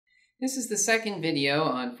This is the second video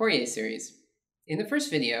on Fourier series. In the first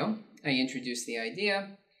video, I introduced the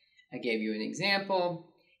idea, I gave you an example,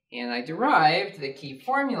 and I derived the key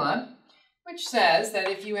formula, which says that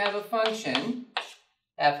if you have a function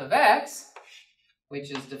f of x, which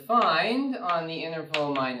is defined on the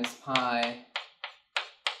interval minus pi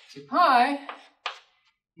to pi,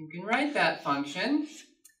 you can write that function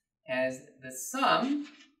as the sum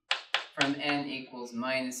from n equals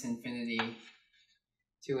minus infinity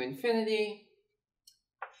to infinity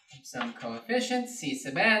of some coefficient, c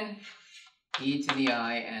sub n, e to the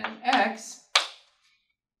I n x.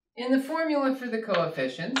 And the formula for the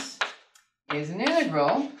coefficients is an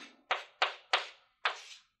integral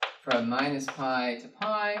from minus pi to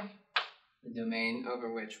pi, the domain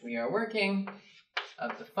over which we are working,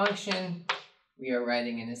 of the function we are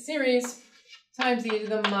writing in a series, times e to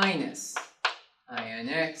the minus I n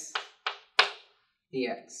x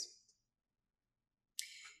dx.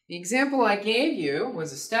 The example I gave you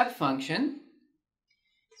was a step function.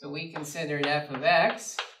 So we considered f of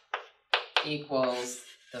x equals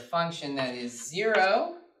the function that is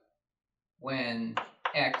 0 when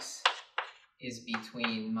x is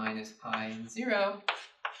between minus pi and 0,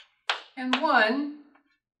 and 1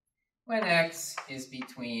 when x is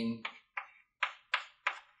between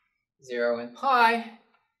 0 and pi.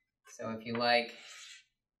 So if you like,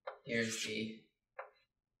 here's the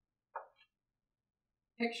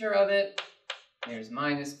picture of it. There's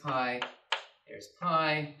minus pi, there's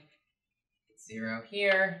pi, it's 0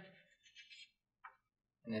 here,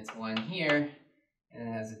 and it's 1 here, and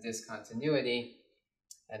it has a discontinuity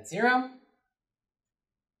at 0.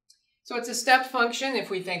 So it's a step function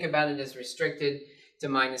if we think about it as restricted to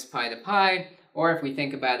minus pi to pi, or if we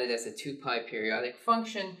think about it as a 2 pi periodic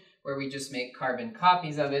function, where we just make carbon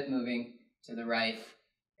copies of it moving to the right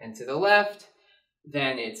and to the left,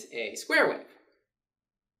 then it's a square wave.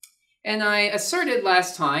 And I asserted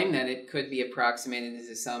last time that it could be approximated as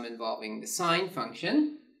a sum involving the sine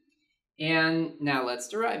function, and now let's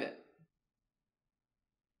derive it.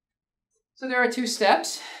 So there are two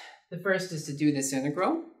steps. The first is to do this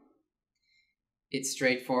integral. It's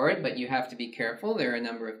straightforward, but you have to be careful. There are a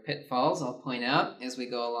number of pitfalls I'll point out as we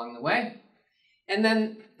go along the way. And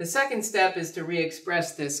then the second step is to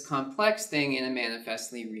re-express this complex thing in a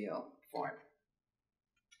manifestly real form.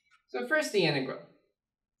 So first, the integral.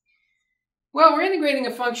 Well, we're integrating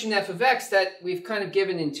a function f of x that we've kind of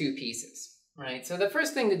given in two pieces, right? So the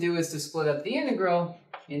first thing to do is to split up the integral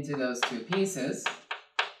into those two pieces.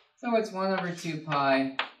 So it's 1 over 2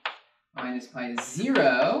 pi minus pi to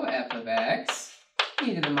 0 f of x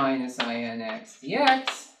e to the minus I n x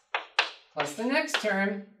dx, plus the next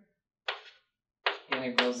term,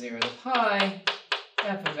 integral 0 to pi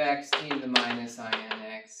f of x e to the minus I n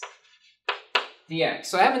x dx.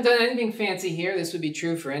 So I haven't done anything fancy here. This would be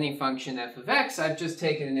true for any function f of x. I've just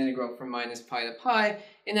taken an integral from minus pi to pi,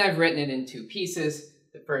 and I've written it in two pieces,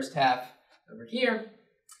 the first half over here,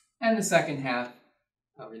 and the second half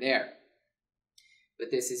over there.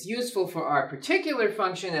 But this is useful for our particular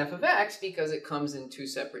function f of x because it comes in two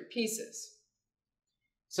separate pieces.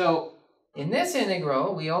 So in this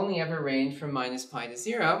integral, we only have a range from minus pi to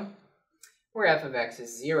 0, where f of x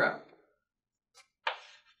is 0.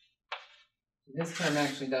 This term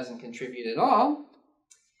actually doesn't contribute at all.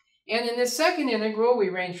 And in this second integral, we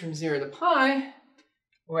range from 0 to pi,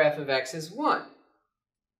 where f of x is 1.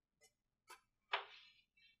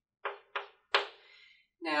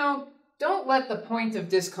 Now, don't let the point of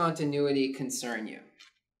discontinuity concern you.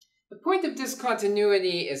 The point of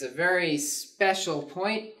discontinuity is a very special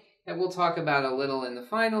point that we'll talk about a little in the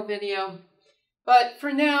final video. But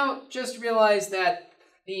for now, just realize that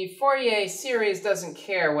the Fourier series doesn't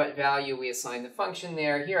care what value we assign the function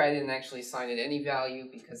there. Here I didn't actually assign it any value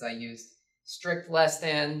because I used strict less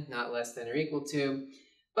than, not less than or equal to.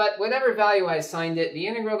 But whatever value I assigned it, the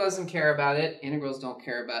integral doesn't care about it. Integrals don't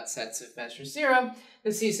care about sets of measure 0.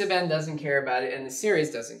 The c sub n doesn't care about it, and the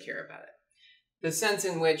series doesn't care about it. The sense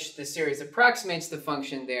in which the series approximates the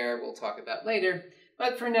function there we'll talk about later,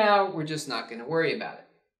 but for now we're just not going to worry about it.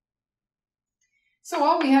 So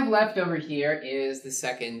all we have left over here is the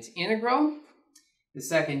second integral. The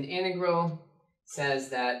second integral says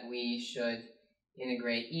that we should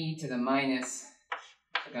integrate e to the minus,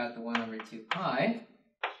 I forgot the 1 over 2 pi.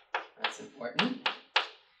 That's important.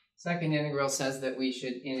 Second integral says that we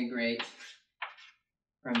should integrate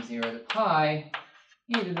from 0 to pi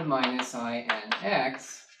e to the minus I n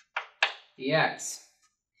x dx.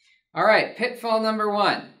 All right, pitfall number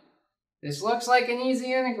 1. This looks like an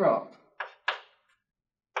easy integral.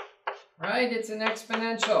 Right, it's an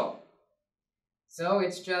exponential. So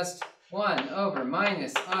it's just 1 over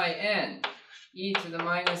minus I n e to the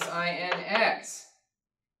minus inx.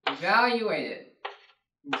 Evaluate it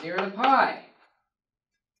from 0 to pi.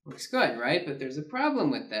 Looks good, right? But there's a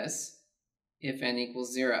problem with this if n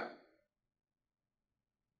equals 0.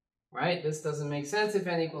 Right? This doesn't make sense if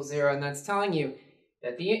n equals 0, and that's telling you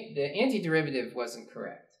that the antiderivative wasn't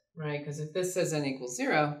correct, right? Because if this says n equals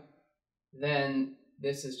 0, then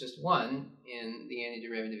this is just 1, and the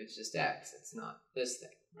antiderivative is just x. It's not this thing,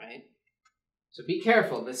 right? So be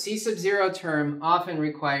careful. The c sub 0 term often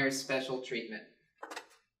requires special treatment.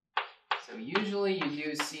 So usually you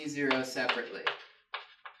do c0 separately.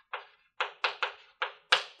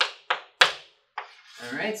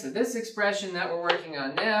 All right, so this expression that we're working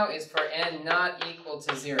on now is for n not equal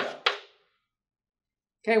to 0.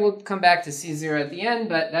 Okay, we'll come back to c0 at the end,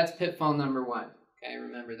 but that's pitfall number 1. Okay,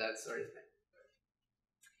 remember that sort of thing.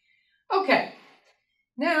 Okay,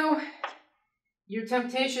 now your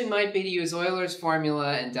temptation might be to use Euler's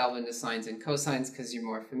formula and delve into sines and cosines because you're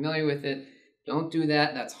more familiar with it. Don't do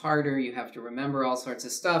that. That's harder. You have to remember all sorts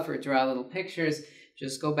of stuff or draw little pictures.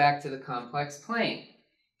 Just go back to the complex plane.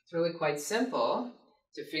 It's really quite simple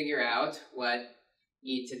to figure out what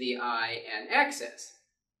e to the I and x is.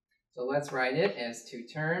 So let's write it as two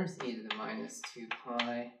terms, e to the minus 2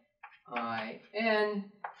 pi I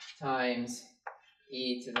n times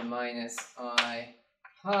e to the minus I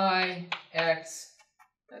pi x,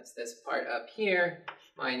 that's this part up here,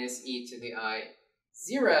 minus e to the I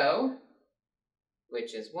 0,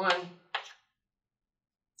 which is 1. Sorry,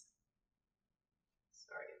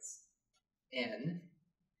 it's n.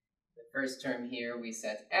 The first term here, we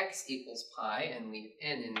set x equals pi and leave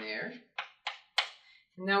n in there.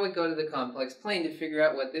 And now we go to the complex plane to figure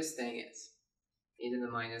out what this thing is, e to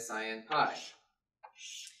the minus I n pi.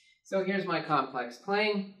 So here's my complex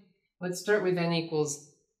plane. Let's start with n equals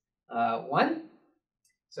 1.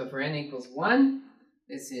 So for n equals 1,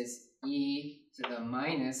 this is e to the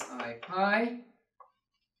minus I pi.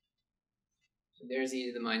 So there's e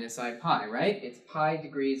to the minus I pi, right? It's pi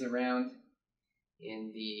degrees around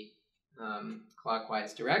in the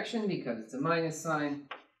clockwise direction because it's a minus sign.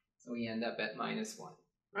 So we end up at minus 1.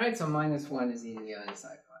 Right? So minus 1 is e to the minus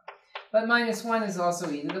I pi. But minus 1 is also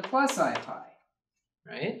e to the plus I pi.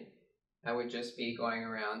 Right? That would just be going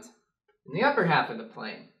around in the upper half of the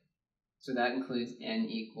plane. So that includes n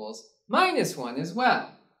equals minus 1 as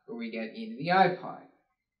well, where we get e to the I pi.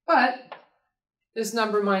 But this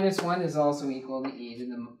number minus 1 is also equal to e to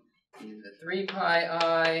the 3 pi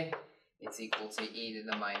I. It's equal to e to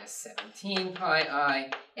the minus 17 pi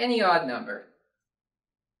I. Any odd number.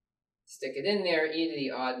 Stick it in there, e to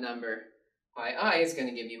the odd number pi I is going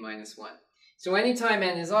to give you minus 1. So anytime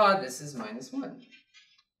n is odd, this is minus 1.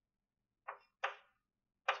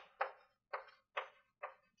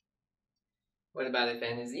 What about if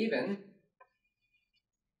n is even?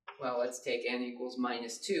 Well, let's take n equals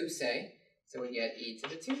minus 2, say. So we get e to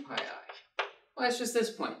the 2 pi I. Well, that's just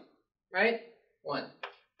this point, right? 1.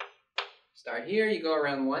 Start here, you go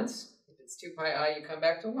around once. If it's 2 pi I, you come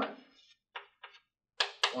back to 1.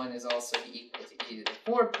 1 is also equal to e to the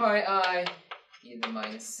 4 pi I, e to the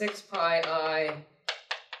minus 6 pi I,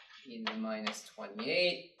 e to the minus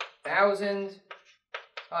 28,000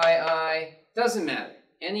 pi I. Doesn't matter.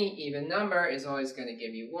 Any even number is always going to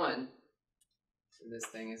give you 1. So this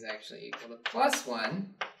thing is actually equal to plus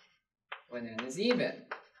 1 when n is even.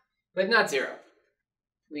 But not 0.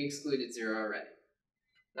 We excluded 0 already.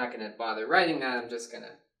 Not going to bother writing that. I'm just going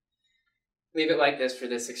to leave it like this for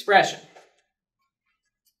this expression.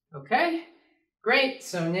 Okay, great.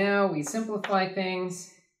 So now we simplify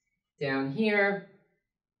things down here.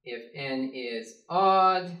 If n is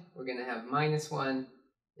odd, we're going to have minus 1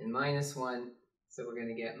 and minus 1. So we're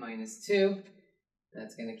going to get minus 2.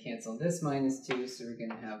 That's going to cancel this minus 2. So we're going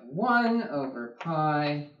to have 1 over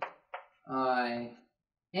pi I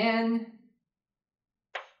n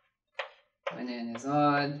when n is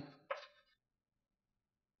odd.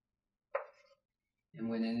 And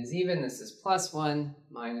when n is even, this is plus 1,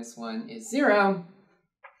 minus 1 is 0.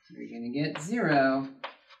 So we're going to get 0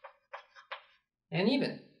 and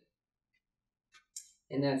even.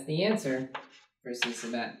 And that's the answer for C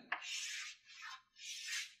sub n.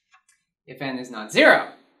 If n is not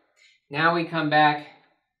 0. Now we come back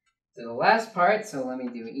to the last part. So let me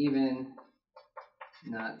do even,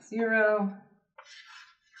 not 0.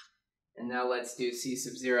 And now let's do C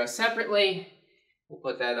sub 0 separately. We'll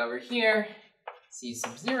put that over here. C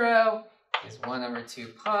sub 0 is 1 over 2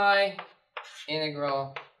 pi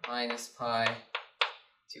integral minus pi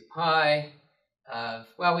to pi of,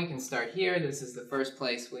 well, we can start here. This is the first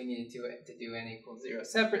place we needed to do n equals 0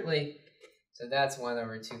 separately. So that's 1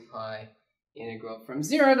 over 2 pi integral from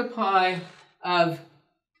 0 to pi of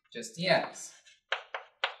just dx.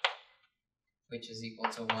 which is equal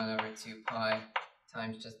to 1 over 2 pi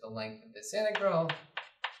times just the length of this integral,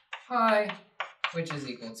 pi, which is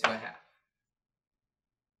equal to 1/2.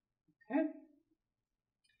 Okay?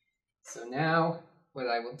 So now what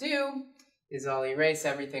I will do is I'll erase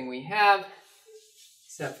everything we have,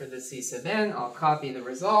 except for the c sub n. I'll copy the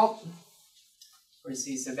result for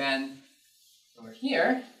c sub n over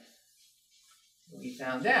here. We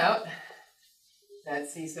found out that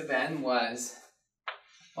c sub n was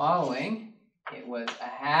the following. It was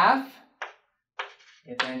 1/2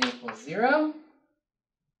 if n equals 0.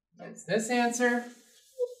 That's this answer.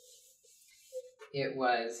 It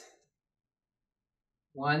was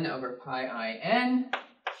 1 over pi I n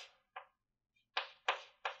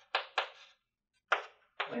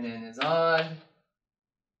when n is odd.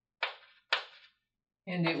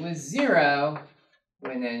 And it was 0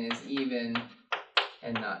 when n is even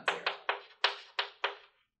and not 0.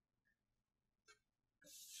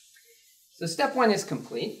 So step 1 is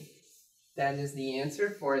complete. That is the answer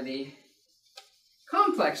for the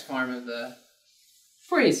complex form of the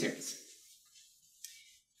Fourier series.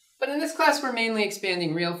 But in this class, we're mainly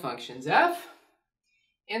expanding real functions f.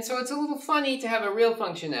 And so it's a little funny to have a real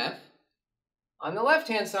function f on the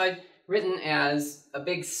left-hand side written as a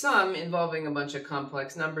big sum involving a bunch of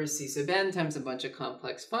complex numbers, c sub n times a bunch of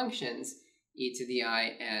complex functions, e to the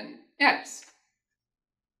I n x.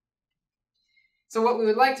 So what we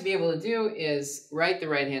would like to be able to do is write the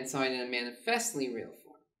right-hand side in a manifestly real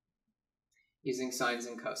form, using sines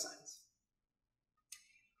and cosines.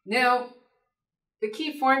 Now, the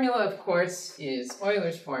key formula, of course, is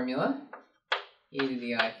Euler's formula. E to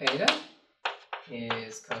the I theta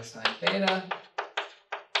is cosine theta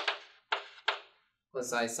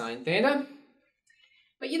plus I sine theta.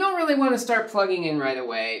 But you don't really want to start plugging in right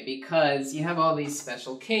away because you have all these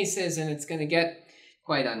special cases and it's going to get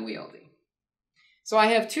quite unwieldy. So I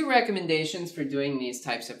have 2 recommendations for doing these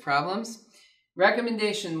types of problems.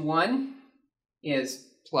 Recommendation 1 is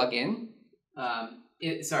plug in,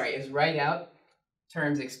 is write out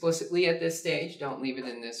terms explicitly at this stage. Don't leave it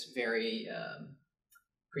in this very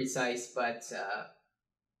precise but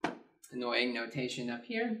annoying notation up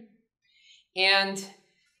here. And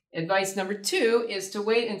advice number 2 is to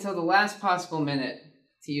wait until the last possible minute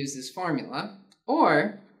to use this formula,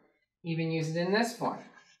 or even use it in this form.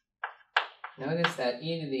 Notice that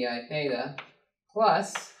e to the I theta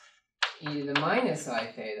plus e to the minus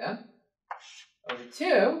I theta over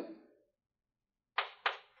 2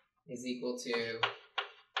 is equal to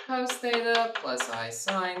cos theta plus I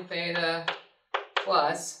sine theta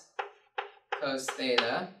plus cos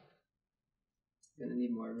theta. I'm going to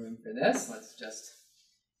need more room for this. Let's just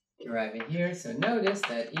derive it here. So notice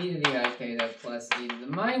that e to the I theta plus e to the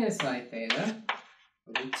minus I theta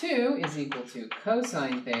over 2 is equal to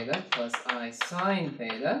cosine theta plus I sine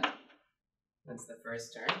theta. That's the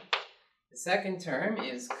first term. The second term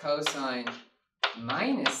is cosine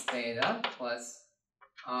minus theta plus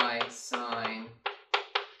I sine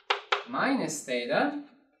minus theta.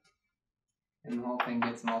 And the whole thing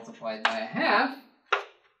gets multiplied by 1/2.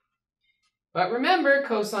 But remember,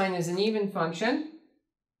 cosine is an even function.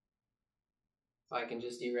 So I can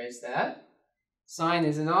just erase that. Sine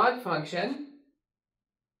is an odd function.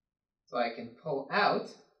 So I can pull out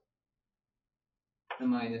the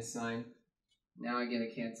minus sign. Now I get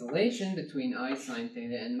a cancellation between I sine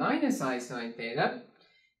theta and minus I sine theta.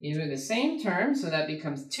 These are the same term, so that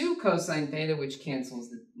becomes 2 cosine theta, which cancels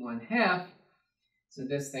the 1/2. So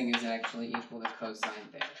this thing is actually equal to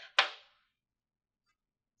cosine theta.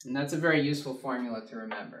 And that's a very useful formula to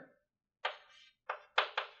remember.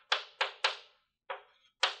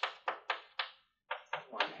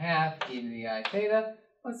 Half e to the I theta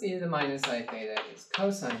plus e to the minus I theta is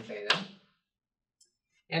cosine theta.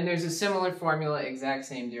 And there's a similar formula, exact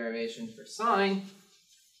same derivation for sine,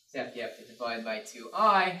 except you have to divide by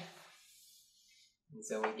 2i. And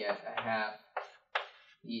so we get 1/2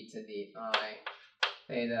 e to the I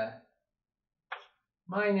theta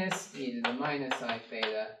minus e to the minus I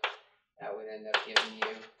theta. That would end up giving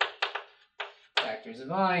you factors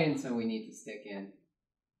of I, and so we need to stick in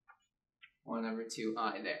 1 over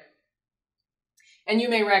 2i there. And you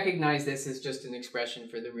may recognize this as just an expression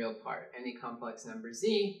for the real part. Any complex number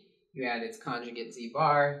z, you add its conjugate z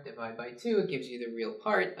bar, divide by 2, it gives you the real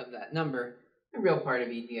part of that number. The real part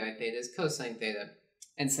of e to the I theta is cosine theta,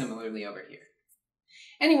 and similarly over here.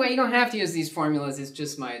 Anyway, you don't have to use these formulas, it's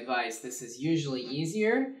just my advice. This is usually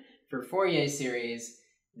easier for Fourier series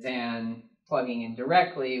than plugging in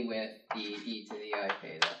directly with the e to the I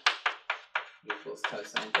theta equals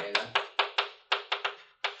cosine theta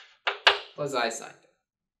plus I sine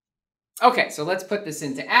theta. Okay, so let's put this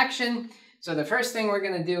into action. So the first thing we're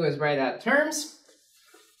going to do is write out terms.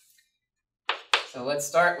 So let's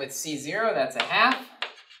start with C0, that's a half.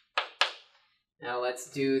 Now let's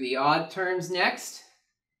do the odd terms next.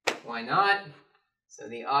 Why not? So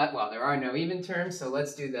the odd, well, there are no even terms, so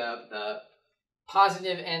let's do the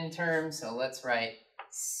positive n terms. So let's write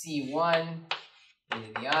C1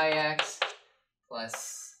 into the ix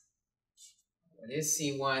plus, what is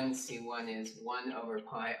C1? C1 is 1 over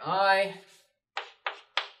pi I.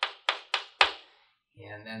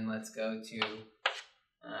 And then let's go to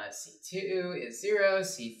C2 is 0,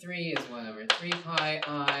 C3 is 1 over 3 pi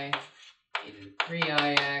I, e to the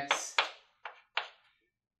 3ix.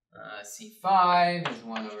 C5 is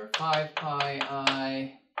 1 over 5 pi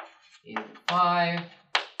I, e to the 5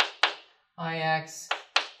 ix.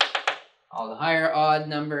 All the higher odd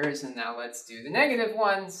numbers, and now let's do the negative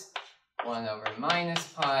ones. 1 over minus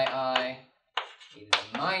pi I, e to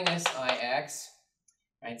the minus ix.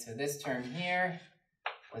 Right, so this term here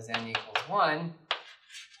was n equals 1.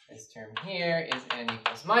 This term here is n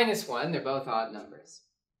equals minus 1. They're both odd numbers.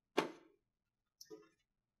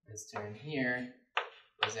 This term here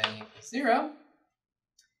was n equals 0.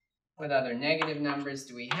 What other negative numbers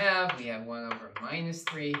do we have? We have 1 over minus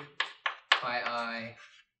 3 pi I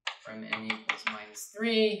from n equals minus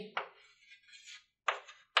 3.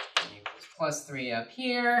 N equals plus 3 up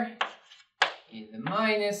here. E to the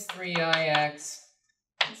minus 3ix.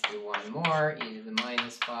 Let's do one more. E to the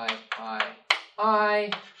minus 5 pi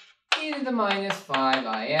I. E to the minus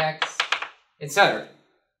 5ix, etc.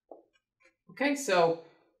 Okay, so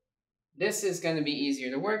this is going to be easier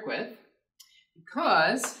to work with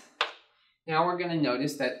because now we're going to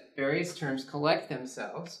notice that various terms collect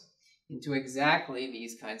themselves into exactly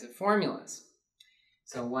these kinds of formulas.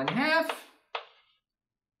 So 1/2,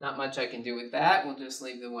 not much I can do with that. We'll just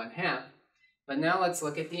leave the 1/2. But now let's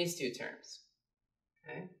look at these two terms.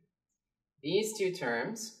 Okay, these two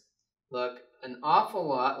terms look an awful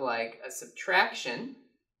lot like a subtraction,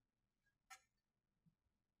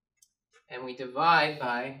 and we divide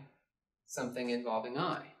by something involving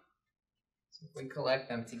I. So if we collect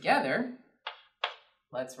them together,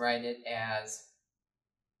 let's write it as,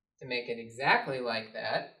 to make it exactly like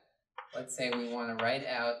that, let's say we want to write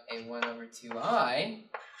out a 1 over 2I,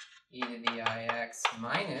 e to the ix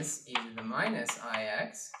minus e to the minus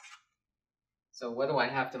ix. So what do I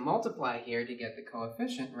have to multiply here to get the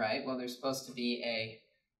coefficient right? Well, there's supposed to be a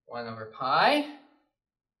 1 over pi.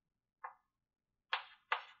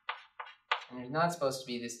 And there's not supposed to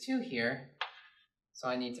be this 2 here. So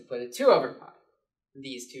I need to put a 2 over pi.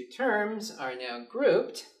 These two terms are now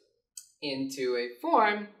grouped into a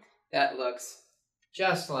form that looks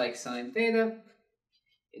just like sine theta.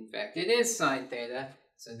 In fact, it is sine theta.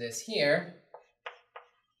 So this here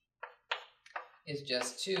is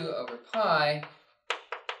just 2 over pi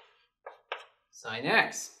sine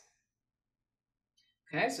x.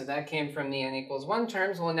 Okay, so that came from the n equals 1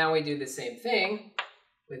 terms. Well, now we do the same thing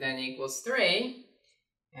with n equals 3,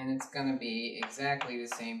 and it's going to be exactly the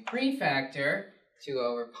same prefactor, 2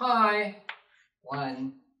 over pi,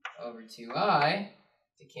 1 over 2i,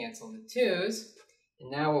 to cancel the 2's. And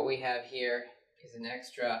now what we have here is an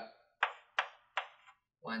extra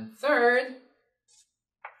 1/3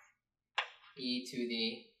 e to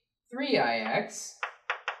the 3ix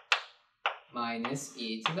minus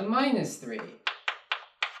e to the minus 3ix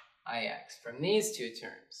from these two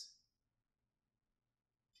terms.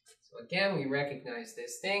 So again, we recognize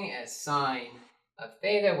this thing as sine of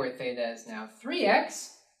theta, where theta is now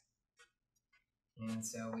 3x. And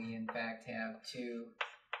so we in fact have 2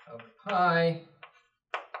 over pi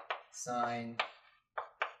sine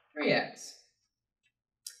 3x.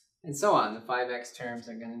 And so on. The 5x terms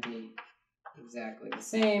are going to be exactly the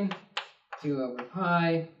same. 2 over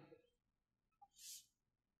pi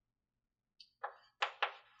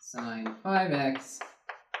sine 5x,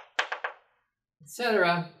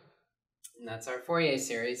 etc. And that's our Fourier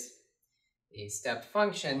series. The stepped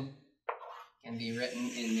function can be written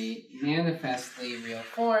in the manifestly real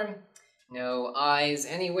form. No i's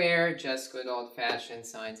anywhere, just good old-fashioned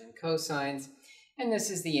sines and cosines. And this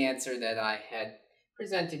is the answer that I had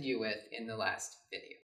presented you with in the last video.